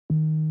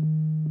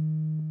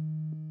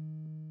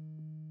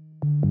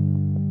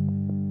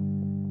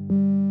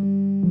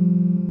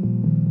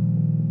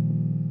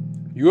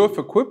You have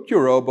equipped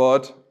your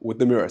robot with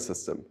the MIRAI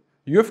system.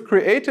 You have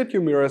created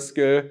your MIRAI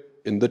skill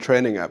in the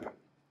training app.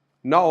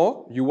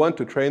 Now you want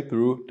to train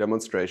through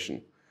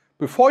demonstration.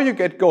 Before you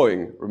get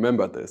going,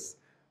 remember this.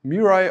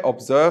 MIRAI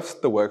observes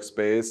the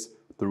workspace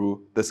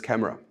through this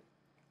camera.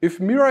 If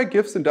MIRAI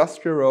gives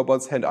industrial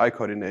robots hand-eye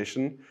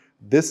coordination,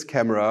 this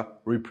camera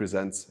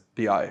represents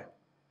the eye.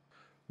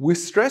 We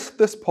stress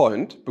this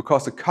point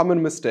because a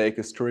common mistake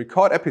is to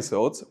record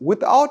episodes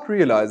without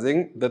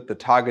realizing that the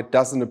target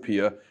doesn't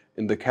appear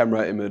in the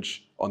camera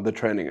image on the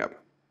training app.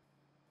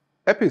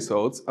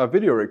 Episodes are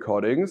video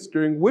recordings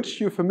during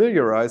which you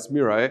familiarize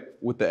MIRAI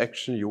with the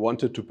action you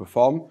wanted to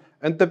perform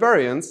and the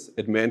variance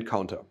it may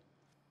encounter.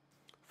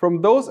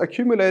 From those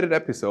accumulated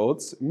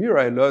episodes,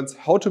 MIRAI learns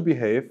how to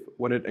behave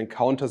when it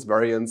encounters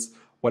variance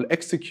while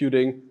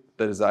executing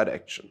the desired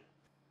action.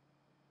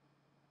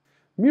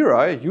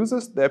 MIRAI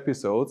uses the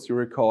episodes you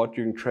record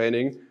during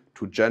training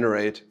to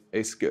generate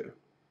a skill.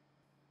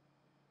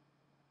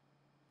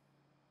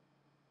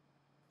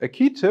 A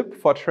key tip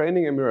for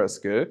training a MIRAI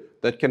skill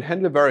that can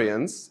handle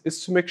variance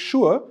is to make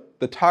sure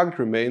the target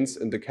remains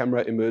in the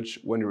camera image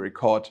when you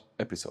record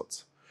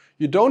episodes.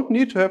 You don't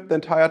need to have the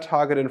entire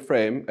target in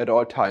frame at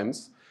all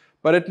times,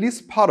 but at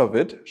least part of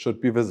it should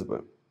be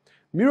visible.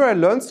 MIRAI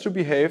learns to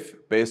behave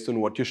based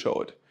on what you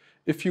show it.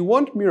 If you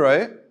want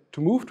MIRAI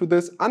to move to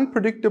this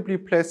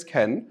unpredictably placed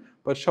can,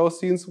 but show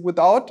scenes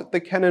without the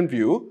can in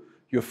view,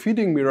 you're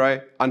feeding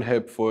MIRAI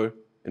unhelpful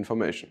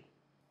information.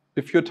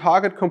 If your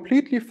target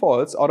completely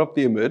falls out of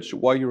the image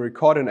while you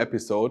record an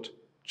episode,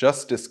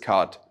 just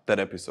discard that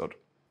episode.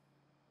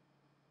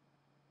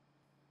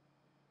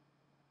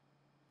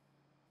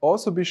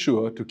 Also be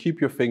sure to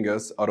keep your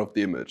fingers out of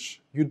the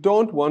image. You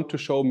don't want to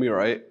show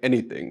MIRAI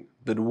anything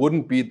that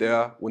wouldn't be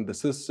there when the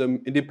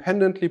system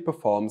independently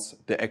performs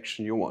the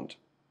action you want.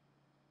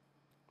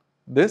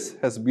 This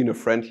has been a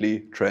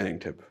friendly training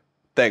tip.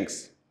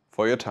 Thanks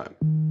for your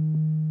time.